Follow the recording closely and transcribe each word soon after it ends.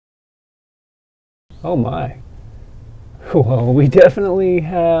Oh my. Well, we definitely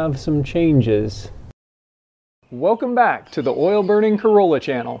have some changes. Welcome back to the Oil Burning Corolla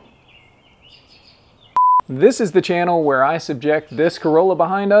channel. This is the channel where I subject this Corolla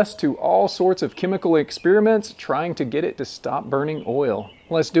behind us to all sorts of chemical experiments trying to get it to stop burning oil.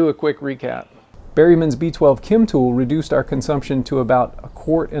 Let's do a quick recap. Berryman's B12 Chem Tool reduced our consumption to about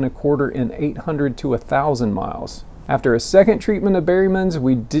 1.25 quarts in 800 to 1,000 miles. After a second treatment of Berryman's,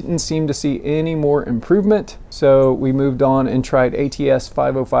 we didn't seem to see any more improvement, so we moved on and tried ATS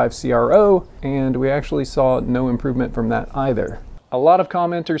 505 CRO, and we actually saw no improvement from that either. A lot of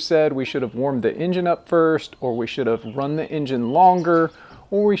commenters said we should have warmed the engine up first, or we should have run the engine longer,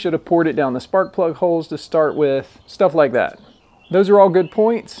 or we should have poured it down the spark plug holes to start with, stuff like that. Those are all good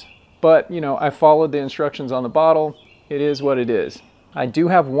points, but I followed the instructions on the bottle. It is what it is. I do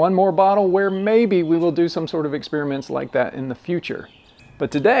have one more bottle where maybe we will do some sort of experiments like that in the future.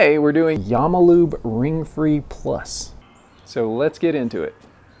 But today we're doing Yamalube Ring Free Plus. So let's get into it.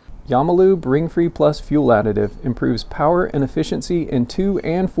 Yamalube Ring Free Plus fuel additive improves power and efficiency in 2-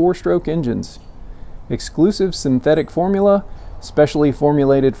 and 4-stroke engines. Exclusive synthetic formula, specially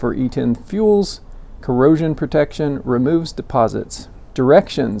formulated for E10 fuels, corrosion protection, removes deposits.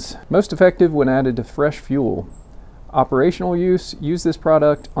 Directions: most effective when added to fresh fuel. Operational use: use this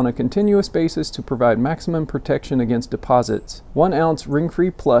product on a continuous basis to provide maximum protection against deposits. 1 ounce Ring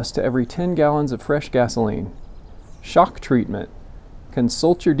Free Plus to every 10 gallons of fresh gasoline. Shock treatment: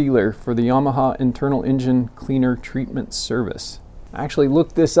 consult your dealer for the Yamaha internal engine cleaner treatment service. I actually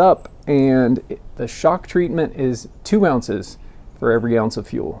looked this up, and the shock treatment is 2 ounces for every ounce of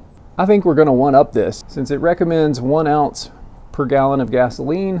fuel. I think we're going to one-up this. Since it recommends 1 ounce per gallon of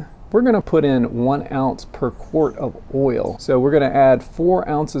gasoline, we're going to put in 1 ounce per quart of oil. So we're going to add 4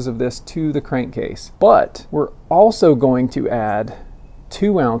 ounces of this to the crankcase. But we're also going to add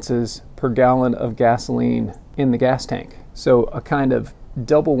 2 ounces per gallon of gasoline in the gas tank. So a kind of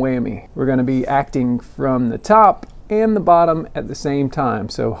double whammy. We're going to be acting from the top and the bottom at the same time.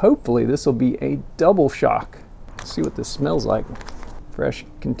 So hopefully this will be a double shock. Let's see what this smells like. Fresh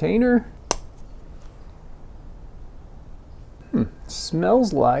container.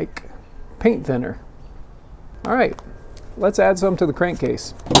 Smells like paint thinner. All right, let's add some to the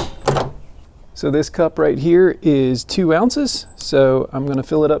crankcase. So this cup right here is 2 ounces. So I'm going to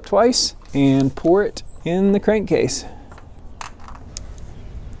fill it up twice and pour it in the crankcase.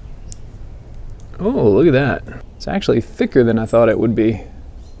 Oh, look at that. It's actually thicker than I thought it would be.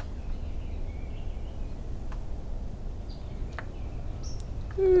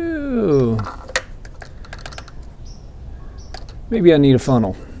 Ooh. Maybe I need a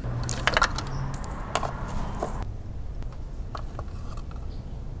funnel.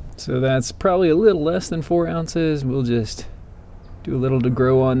 So that's probably a little less than 4 ounces. We'll just do a little to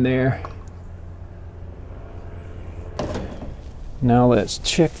grow on there. Now let's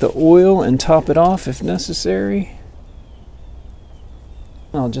check the oil and top it off if necessary.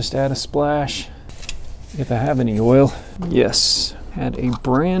 I'll just add a splash if I have any oil. Yes, add a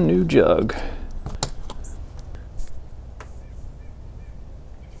brand new jug.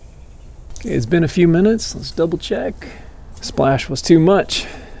 Okay, it's been a few minutes. Let's double check. Splash was too much.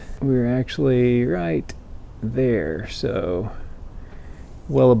 We're actually right there, so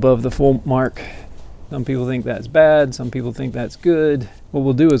well above the full mark. Some people think that's bad, some people think that's good. What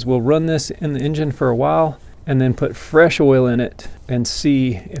we'll do is we'll run this in the engine for a while and then put fresh oil in it and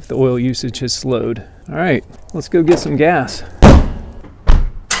see if the oil usage has slowed. All right, let's go get some gas.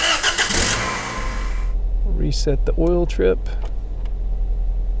 Reset the oil trip.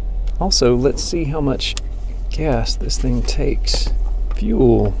 Also, let's see how much gas this thing takes.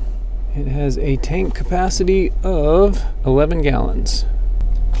 Fuel. It has a tank capacity of 11 gallons.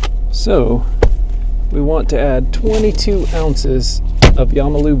 So, we want to add 22 ounces of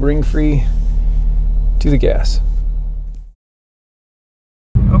Yamalube Ring Free to the gas.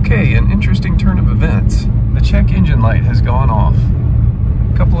 Okay, an interesting turn of events. The check engine light has gone off.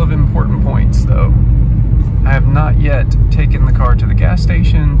 A couple of important points though. I have not yet taken the car to the gas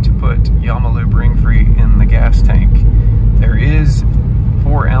station to put Yamalube Ring Free in the gas tank. There is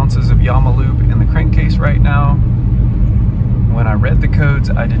 4 ounces of Yamalube in the crankcase right now. When I read the codes,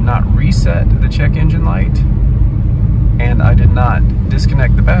 I did not reset the check engine light, and I did not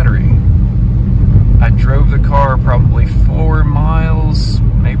disconnect the battery. I drove the car probably 4 miles,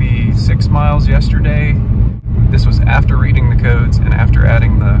 maybe 6 miles yesterday. This was after reading the codes and after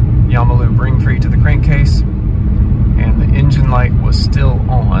adding the Yamalube Ring Free to the crankcase, and the engine light was still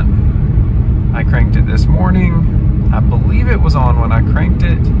on. I cranked it this morning. I believe it was on when I cranked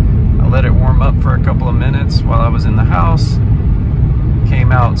it. I let it warm up for a couple of minutes while I was in the house.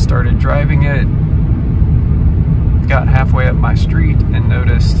 Came out, started driving it, got halfway up my street and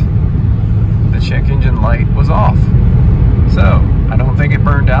noticed the check engine light was off. So I don't think it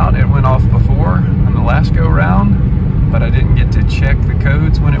burned out. It went off before on the last go round, but I didn't get to check the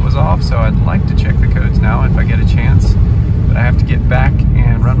codes when it was off, so I'd like to check the codes now if I get a chance. But I have to get back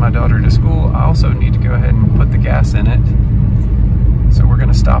and run my daughter to school. I also need to go ahead and put the gas in it. So we're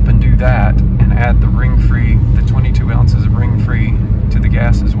gonna stop and do that and add the ring-free, the 22 ounces of ring-free to the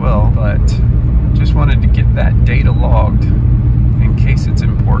gas as well. But just wanted to get that data logged in case it's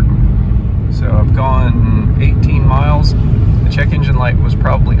important. So I've gone 18 miles. The check engine light was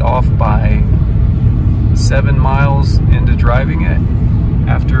probably off by 7 miles into driving it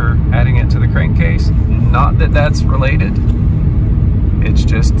after adding it to the crankcase. Not that that's related. It's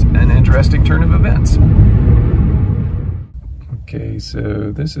just an interesting turn of events. Okay,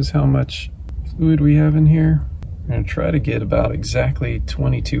 so this is how much fluid we have in here. I'm gonna try to get about exactly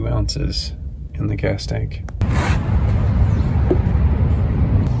 22 ounces in the gas tank.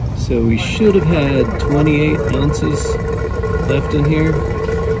 So we should have had 28 ounces left in here.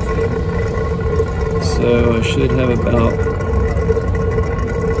 So I should have about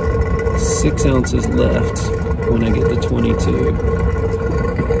 6 ounces left when I get to 22.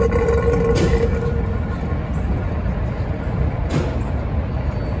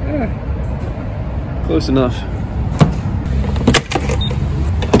 Close enough.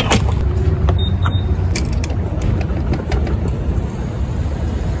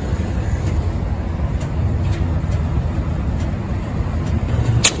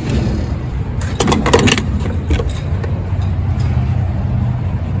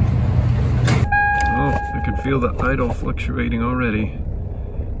 Feel the idle fluctuating already.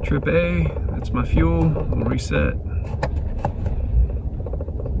 Trip A, that's my fuel. We'll reset.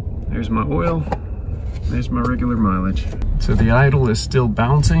 There's my oil. There's my regular mileage. So the idle is still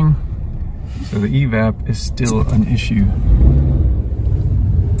bouncing. So the evap is still an issue.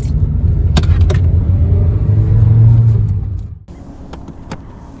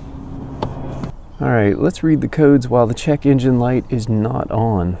 All right, let's read the codes while the check engine light is not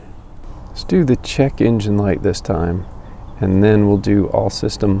on. Let's do the check engine light this time, and then we'll do all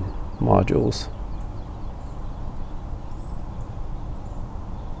system modules.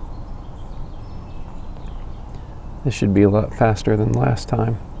 This should be a lot faster than last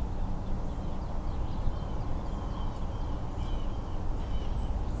time.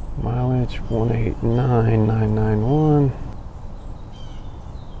 Mileage 189,991.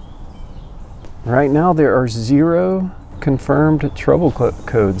 Right now there are 0 confirmed trouble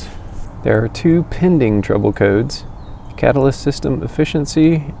codes. There are 2 pending trouble codes: catalyst system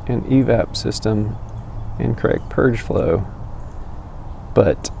efficiency and evap system incorrect purge flow,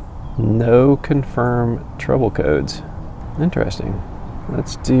 but no confirmed trouble codes. Interesting.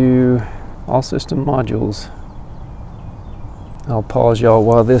 Let's do all system modules. I'll pause y'all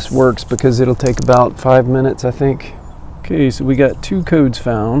while this works because it'll take about 5 minutes, I think. Okay, so we got 2 codes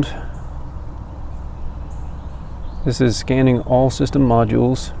found. This is scanning all system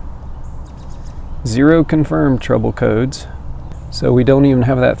modules. 0 confirmed trouble codes. So we don't even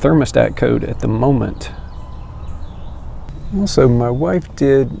have that thermostat code at the moment. Also, my wife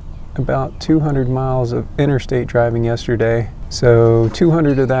did about 200 miles of interstate driving yesterday. So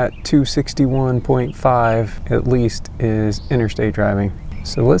 200 of that 261.5 at least is interstate driving.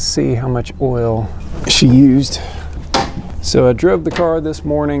 So let's see how much oil she used. So I drove the car this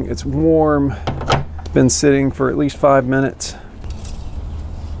morning. It's warm. Been sitting for at least 5 minutes.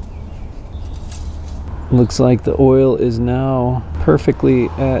 Looks like the oil is now perfectly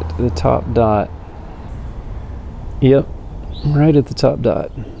at the top dot. Yep, right at the top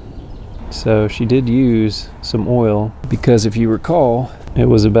dot. So she did use some oil because if you recall, it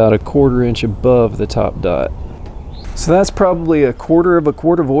was about a 1/4 inch above the top dot. So that's probably a quarter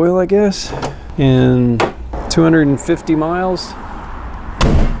of oil, I guess, in 250 miles.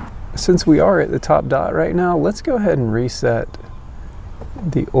 Since we are at the top dot right now, let's go ahead and reset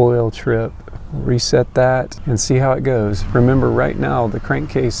the oil trip. Reset that and see how it goes. Remember, right now the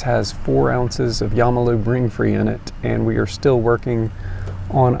crankcase has 4 ounces of Yamalube Ring free in it, and we are still working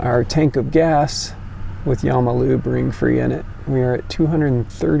on our tank of gas with Yamalube Ring free in it. We are at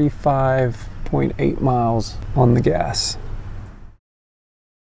 235.8 miles on the gas.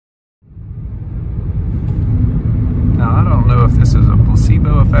 Now, I don't know if this is a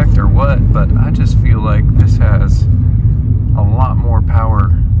placebo effect or what, but I just feel like this has a lot more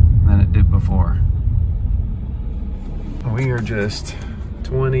power than it did before. We are just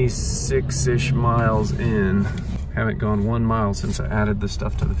 26-ish miles in. Haven't gone 1 mile since I added the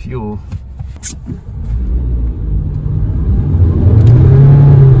stuff to the fuel.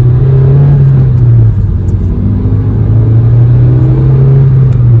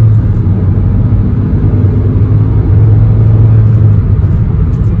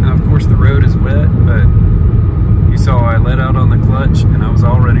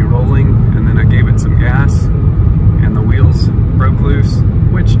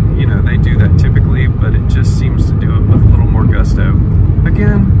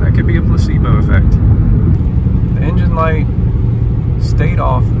 again, that could be a placebo effect. The engine light stayed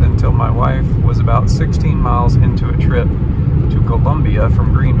off until my wife was about 16 miles into a trip to Columbia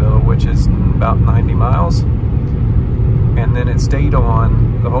from Greenville, which is about 90 miles. And then it stayed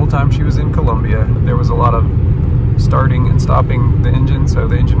on the whole time she was in Columbia. There was a lot of starting and stopping the engine, so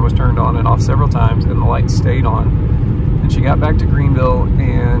the engine was turned on and off several times, and the light stayed on. And she got back to Greenville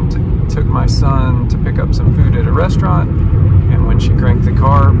and took my son to pick up some food at a restaurant, and when she cranked the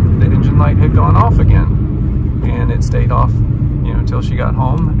car, the engine light had gone off again, and it stayed off, you know, until she got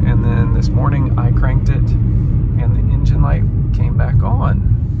home. And then this morning I cranked it and the engine light came back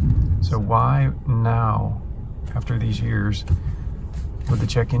on. So why now, after these years, would the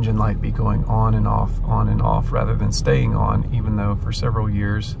check engine light be going on and off rather than staying on, even though for several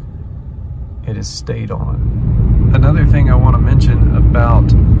years it has stayed on? Another thing I want to mention about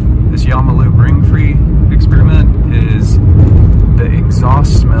this Yamalube Ring free experiment is the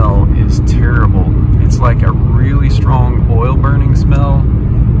exhaust smell is terrible. It's like a really strong oil burning smell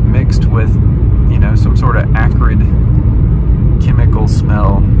mixed with, you know, some sort of acrid chemical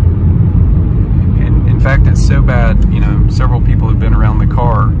smell. And in fact, it's so bad, you know, several people have been around the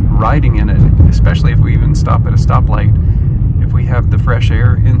car riding in it, especially if we even stop at a stoplight. If we have the fresh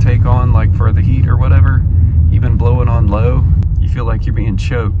air intake on, like for the heat or whatever, even blowing on low, you feel like you're being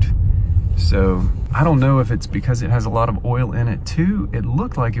choked. So I don't know if it's because it has a lot of oil in it too. It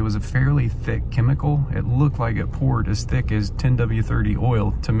looked like it was a fairly thick chemical. It looked like it poured as thick as 10W30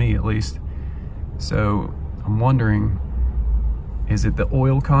 oil, to me at least. So I'm wondering, is it the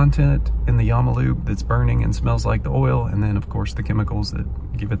oil content in the Yamalube that's burning and smells like the oil, and then of course the chemicals that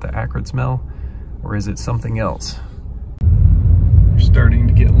give it the acrid smell? Or is it something else? We're starting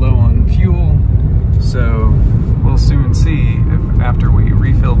to get low on fuel, so we'll soon see if after we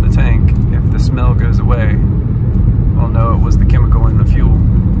refill the tank, if the smell goes away, we'll know it was the chemical in the fuel.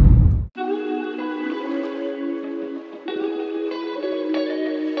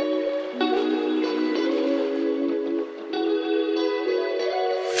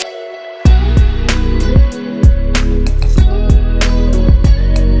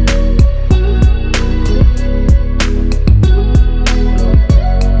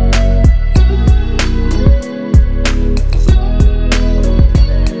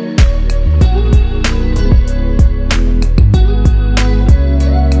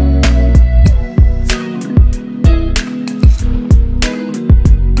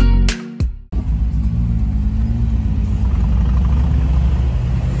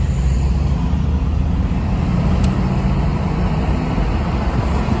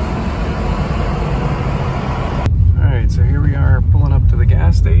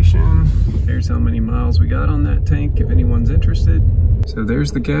 Station. There's how many miles we got on that tank if anyone's interested. So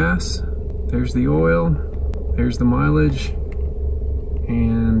there's the gas, there's the oil, there's the mileage,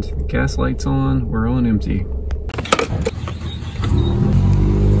 and the gas light's on. We're on empty.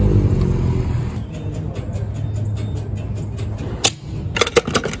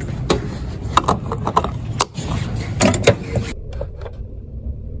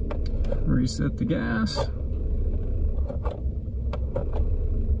 Reset the gas.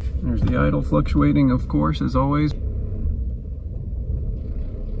 There's the idle fluctuating, of course, as always.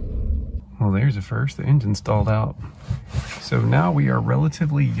 Well, there's a first. The engine stalled out. So now we are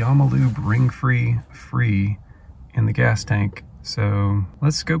relatively Yamalube Ring free in the gas tank. So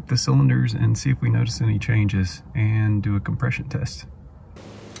let's scope the cylinders and see if we notice any changes and do a compression test.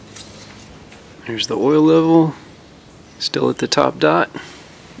 There's the oil level, still at the top dot.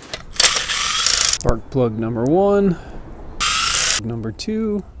 Spark plug number 1, number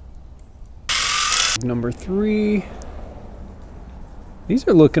 2, number 3. These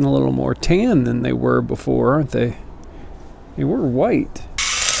are looking a little more tan than they were before, aren't they? They were white.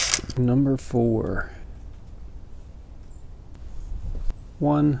 Number 4.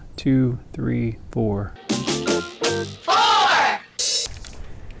 1, 2, 3, 4. 4!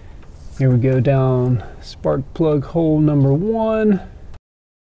 Here we go down spark plug hole number 1.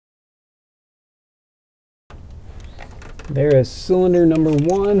 There is cylinder number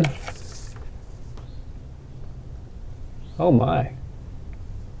 1. Oh my.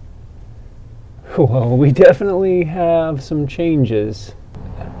 Well, we definitely have some changes.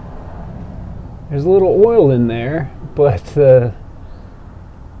 There's a little oil in there, but the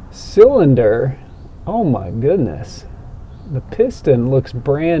cylinder, oh my goodness. The piston looks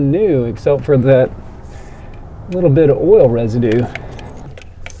brand new except for that little bit of oil residue.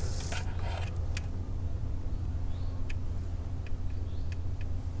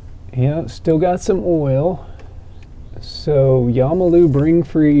 Yeah, still got some oil. So Yamalube Ring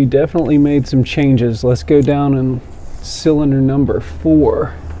Free definitely made some changes. Let's go down and cylinder number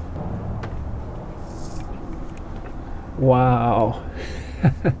 4. Wow.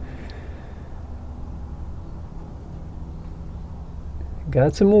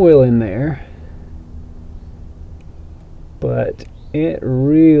 Got some oil in there, but it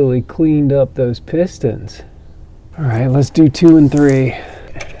really cleaned up those pistons. All right, let's do 2 and 3.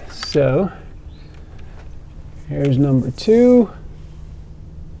 So here's number 2.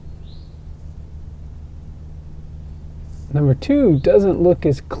 Number 2 doesn't look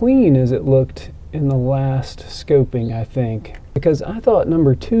as clean as it looked in the last scoping, I think, because I thought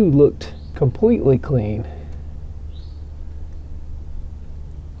number 2 looked completely clean.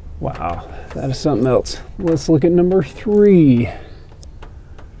 Wow, that is something else. Let's look at number 3.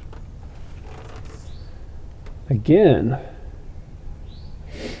 Again,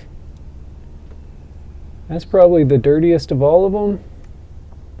 that's probably the dirtiest of all of them.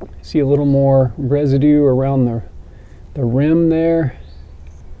 See a little more residue around the rim there,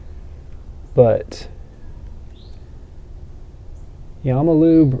 but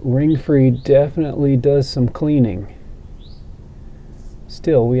Yamalube Ring Free definitely does some cleaning.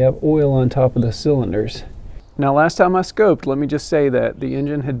 Still, we have oil on top of the cylinders. Now, last time I scoped, let me just say that the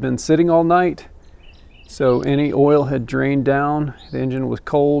engine had been sitting all night, so any oil had drained down. The engine was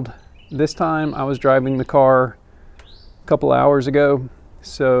cold. This time I was driving the car a couple hours ago,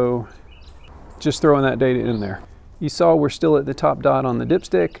 so just throwing that data in there. You saw we're still at the top dot on the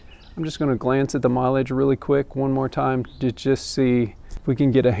dipstick. I'm just going to glance at the mileage really quick one more time to just see if we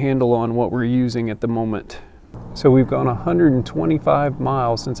can get a handle on what we're using at the moment. So we've gone 125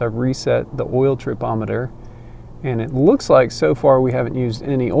 miles since I've reset the oil tripometer, and it looks like so far we haven't used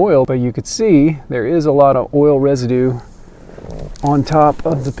any oil, but you could see there is a lot of oil residue on top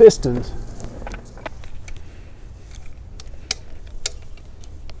of the pistons.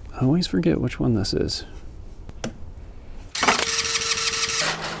 I always forget which one this is.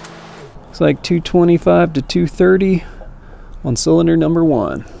 It's like 225 to 230 on cylinder number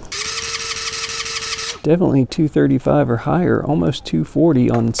 1. Definitely 235 or higher, almost 240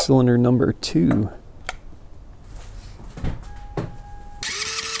 on cylinder number 2.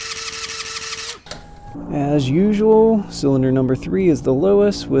 As usual, cylinder number 3 is the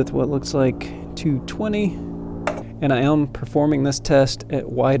lowest with what looks like 220. And I am performing this test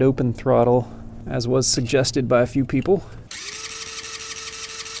at wide open throttle, as was suggested by a few people.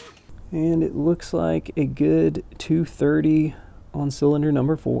 And it looks like a good 230 on cylinder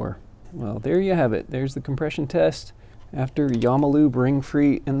number 4. Well, there you have it. There's the compression test after Yamalube Ring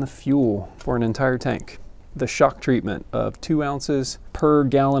Free in the fuel for an entire tank. The shock treatment of 2 ounces per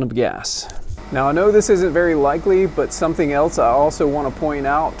gallon of gas. Now, I know this isn't very likely, but something else I also want to point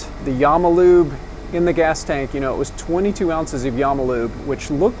out, the Yamalube in the gas tank, you know, it was 22 ounces of Yamalube,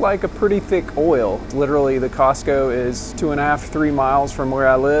 which looked like a pretty thick oil. Literally, the Costco is 2.5–3 miles from where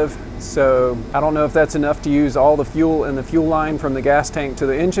I live. So I don't know if that's enough to use all the fuel in the fuel line from the gas tank to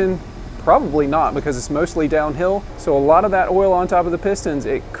the engine. Probably not, because it's mostly downhill. So a lot of that oil on top of the pistons,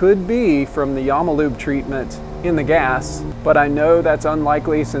 it could be from the Yamalube treatment in the gas, but I know that's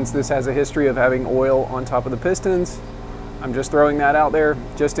unlikely since this has a history of having oil on top of the pistons. I'm just throwing that out there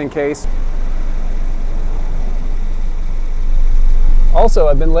just in case. Also,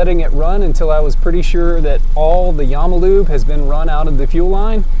 I've been letting it run until I was pretty sure that all the Yamalube has been run out of the fuel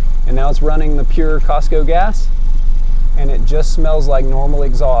line, and now it's running the pure Costco gas, and it just smells like normal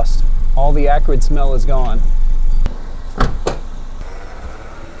exhaust. All the acrid smell is gone.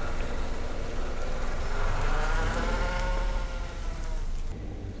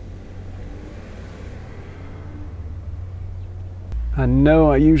 I know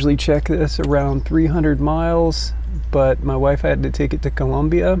I usually check this around 300 miles, but my wife had to take it to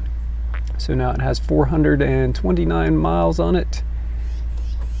Colombia, so now it has 429 miles on it.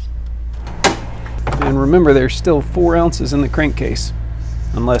 And remember, there's still 4 ounces in the crankcase,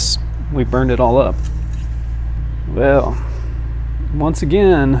 unless we burned it all up. Well, once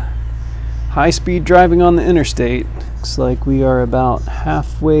again, high-speed driving on the interstate. Looks like we are about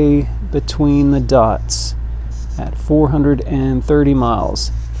halfway between the dots at 430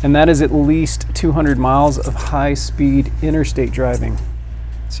 miles. And that is at least 200 miles of high-speed interstate driving.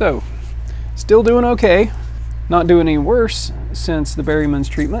 So, still doing okay. Not doing any worse since the Berryman's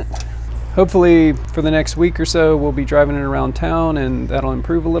treatment. Hopefully for the next week or so we'll be driving it around town and that'll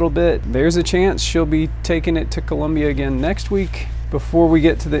improve a little bit. There's a chance she'll be taking it to Colombia again next week before we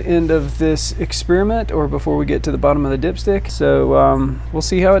get to the end of this experiment or before we get to the bottom of the dipstick. So we'll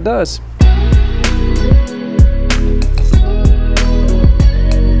see how it does.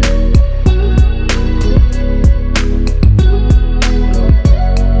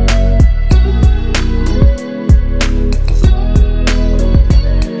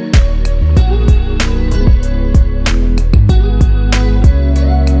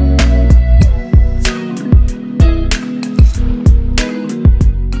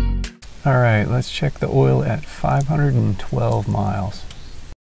 let's check the oil at 512 miles.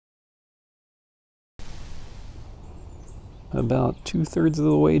 About 2/3 of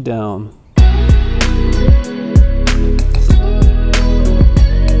the way down.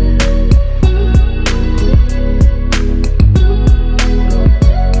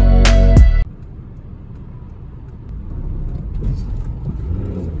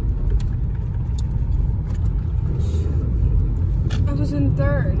 I was in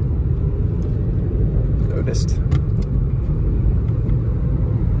third. Noticed.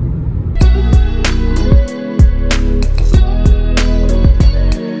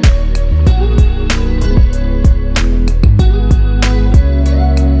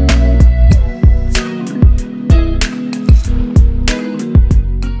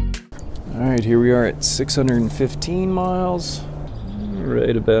 Alright, here we are at 615 miles.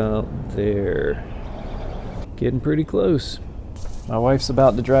 Right about there. Getting pretty close. My wife's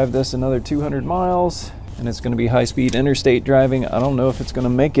about to drive this another 200 miles, and it's going to be high-speed interstate driving. I don't know if it's going to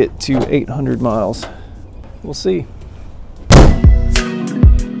make it to 800 miles. We'll see.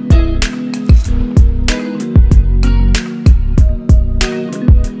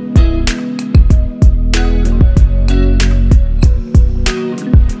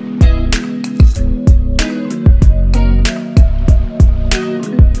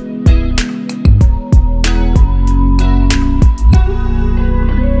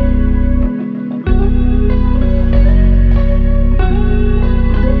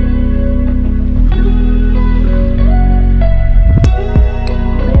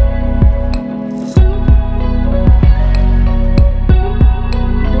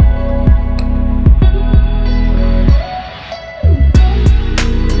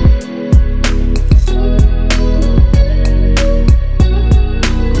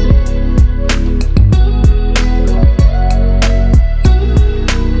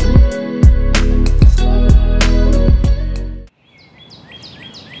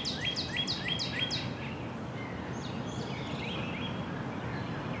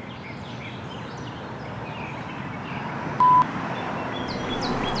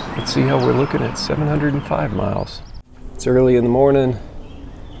 Let's see how we're looking at 705 miles. It's early in the morning.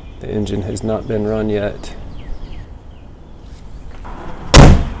 The engine has not been run yet.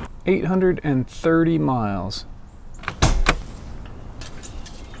 830 miles.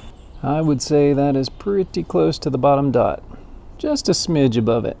 I would say that is pretty close to the bottom dot. Just a smidge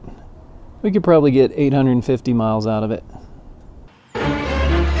above it. We could probably get 850 miles out of it.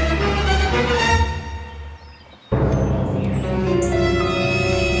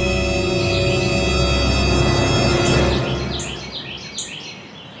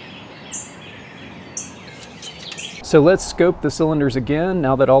 So let's scope the cylinders again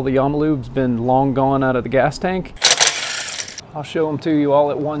now that all the Yamalube's been long gone out of the gas tank. I'll show them to you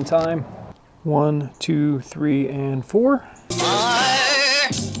all at one time. 1, 2, 3, and 4.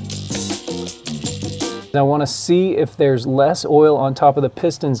 I want to see if there's less oil on top of the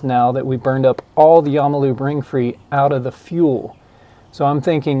pistons now that we burned up all the Yamalube Ring Free out of the fuel. So I'm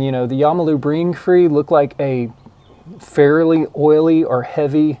thinking, you know, the Yamalube Ring Free looked like a fairly oily or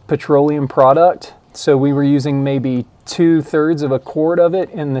heavy petroleum product. So we were using maybe 2/3 of a quart of it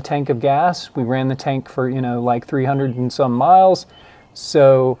in the tank of gas. We ran the tank for, you know, like 300 and some miles.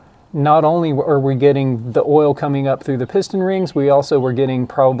 So not only are we getting the oil coming up through the piston rings, we also were getting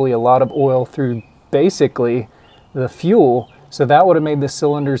probably a lot of oil through basically the fuel. So that would have made the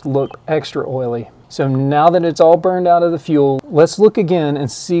cylinders look extra oily. So now that it's all burned out of the fuel, let's look again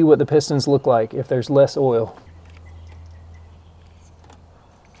and see what the pistons look like if there's less oil.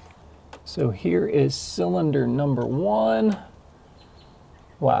 So here is cylinder number 1.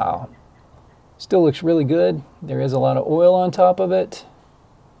 Wow. Still looks really good. There is a lot of oil on top of it,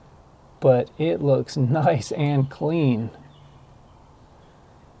 but it looks nice and clean.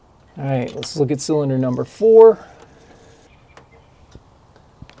 All right, let's look at cylinder number 4.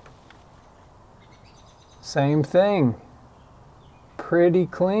 Same thing. Pretty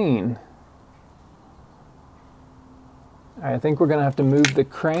clean. All right, I think we're gonna have to move the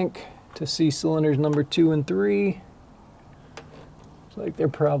crank to see cylinders number 2 and 3. Looks like they're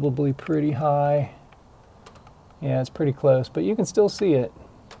probably pretty high. Yeah, it's pretty close, but you can still see it.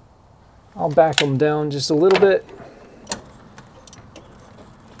 I'll back them down just a little bit.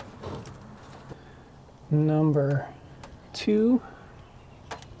 Number 2.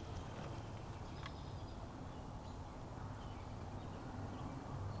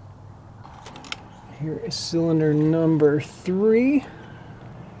 Here is cylinder number 3.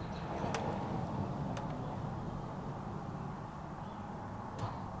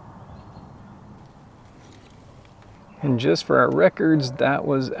 And just for our records, that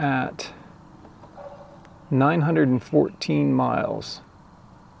was at 914 miles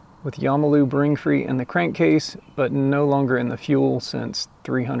with Yamalube ring free in the crankcase, but no longer in the fuel since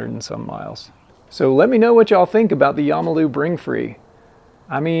 300 and some miles. So let me know what y'all think about the Yamalube ring free.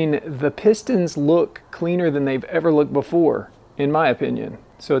 I mean, the pistons look cleaner than they've ever looked before, in my opinion.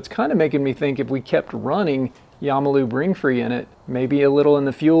 So it's kind of making me think if we kept running Yamalube ring free in it, maybe a little in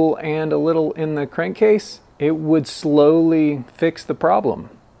the fuel and a little in the crankcase, it would slowly fix the problem.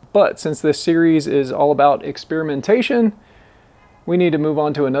 But since this series is all about experimentation, we need to move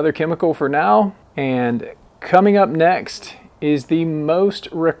on to another chemical for now. And coming up next is the most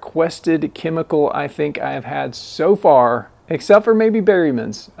requested chemical I think I have had so far, except for maybe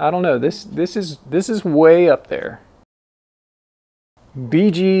Berryman's. I don't know. This is way up there.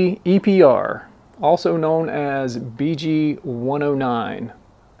 BG-EPR, also known as BG-109.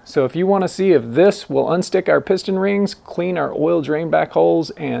 So if you want to see if this will unstick our piston rings, clean our oil drain back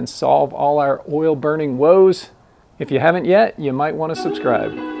holes, and solve all our oil burning woes, if you haven't yet, you might want to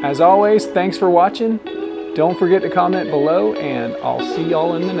subscribe. As always, thanks for watching. Don't forget to comment below, and I'll see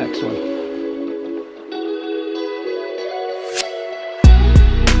y'all in the next one.